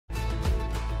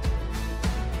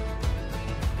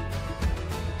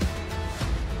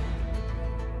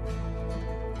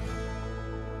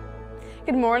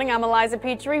Good morning, I'm Eliza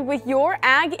Petry with your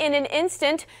Ag in an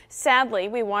Instant. Sadly,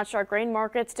 we watched our grain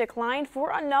markets decline for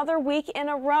another week in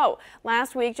a row.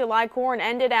 Last week, July corn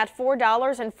ended at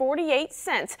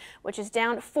 $4.48, which is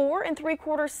down 4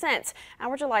 3/4 cents.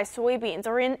 Our July soybeans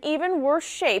are in even worse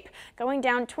shape, going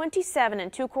down 27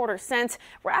 2/4 cents,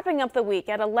 wrapping up the week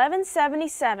at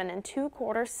 11.77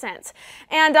 2/4 cents.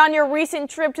 And on your recent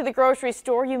trip to the grocery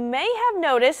store, you may have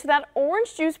noticed that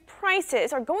orange juice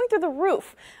prices are going through the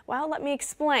roof. Well, let me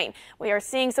explain. We are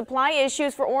seeing supply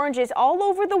issues for oranges all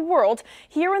over the world.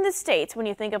 Here in the States, when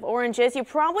you think of oranges, you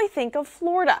probably think of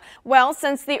Florida. Well,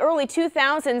 since the early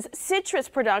 2000s, citrus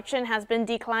production has been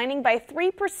declining by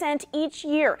 3% each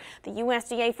year. The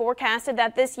USDA forecasted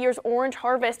that this year's orange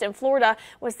harvest in Florida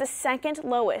was the second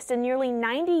lowest in nearly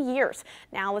 90 years.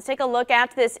 Now, let's take a look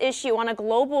at this issue on a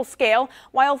global scale.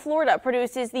 While Florida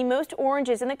produces the most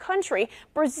oranges in the country,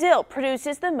 Brazil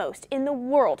produces the most in the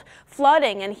world.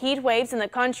 Flooding and heat waves in the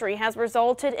country has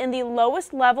resulted in the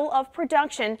lowest level of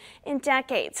production in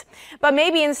decades. But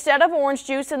maybe instead of orange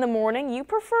juice in the morning, you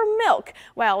prefer milk.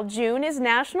 Well, June is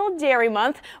National Dairy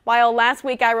Month. While last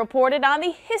week I reported on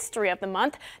the history of the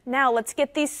month, now let's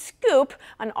get the scoop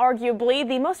on arguably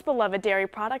the most beloved dairy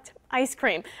product, ice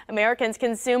cream. Americans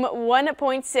consume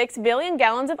 1.6 billion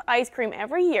gallons of ice cream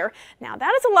every year. Now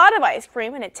that is a lot of ice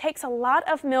cream, and it takes a lot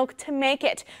of milk to make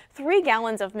it. 3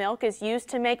 gallons of milk is used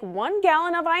to make 1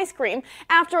 gallon of ice cream.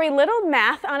 After a little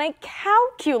math on a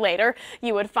calculator,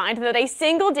 you would find that a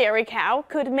single dairy cow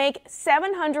could make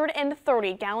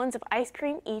 730 gallons of ice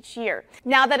cream each year.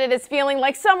 Now that it is feeling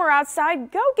like summer outside,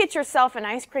 go get yourself an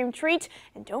ice cream treat,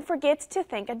 and don't forget to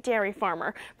thank a dairy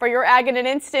farmer. For your Ag in an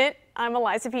Instant, I'm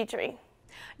Eliza Petry.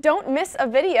 Don't miss a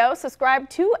video. Subscribe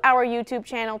to our YouTube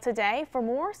channel today for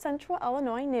more Central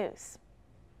Illinois news.